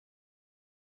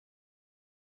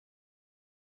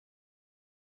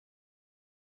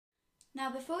Now,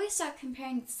 before we start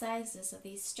comparing the sizes of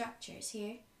these structures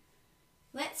here,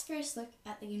 let's first look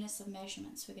at the units of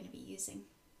measurements we're going to be using.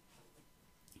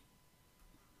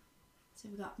 So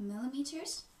we've got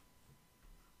millimeters,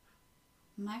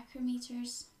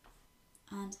 micrometers,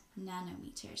 and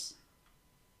nanometers.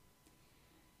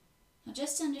 Now,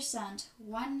 just to understand,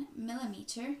 1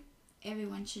 millimeter,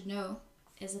 everyone should know,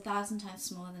 is 1,000 times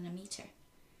smaller than a meter.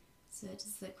 So it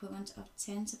is the equivalent of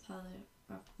 10 to the power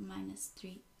of minus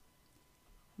 3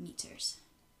 meters.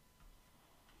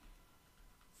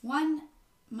 1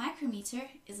 micrometer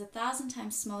is 1,000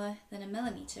 times smaller than a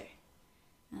millimeter,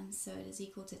 and so it is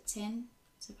equal to 10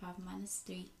 to the power of minus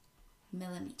 3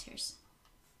 millimeters.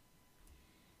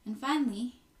 And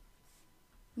finally,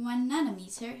 1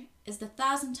 nanometer is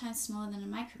 1,000 times smaller than a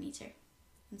micrometer,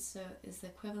 and so is the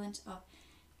equivalent of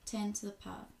 10 to the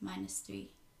power of minus 3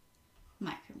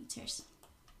 micrometers.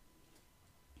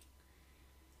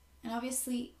 And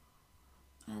obviously,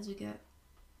 as we go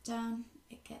down,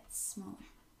 it gets smaller.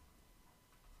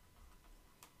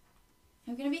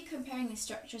 We're going to be comparing these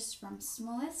structures from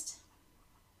smallest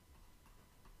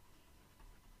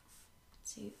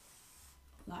to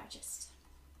largest.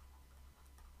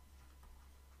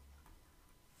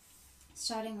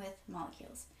 Starting with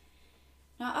molecules.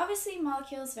 Now obviously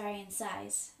molecules vary in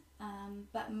size,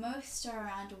 but most are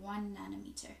around 1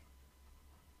 nanometer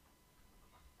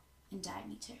in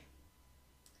diameter.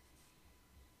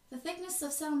 The thickness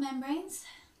of cell membranes,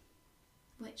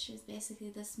 which is basically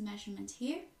this measurement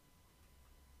here,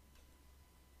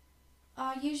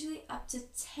 are usually up to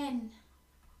 10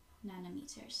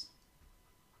 nanometers.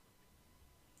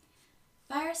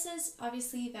 Viruses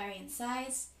obviously vary in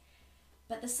size,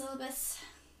 but the syllabus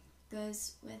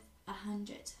goes with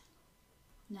 100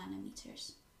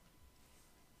 nanometers.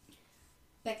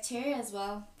 Bacteria as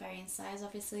well vary in size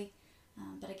obviously,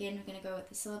 but again we're going to go with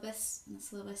the syllabus, and the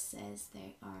syllabus says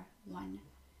they are 1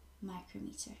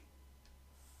 micrometer.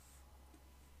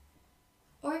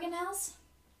 Organelles.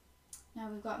 Now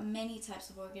we've got many types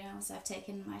of organelles. I've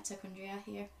taken mitochondria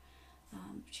here,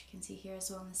 which you can see here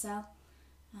as well in the cell,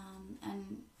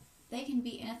 and they can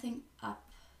be anything up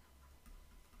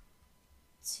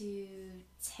to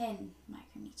 10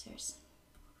 micrometers.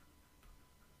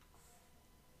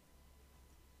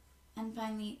 And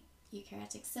finally,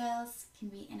 eukaryotic cells can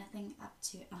be anything up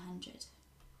to 100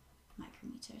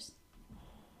 micrometers.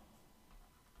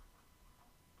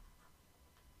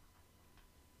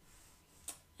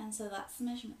 And so that's the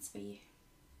measurements for you.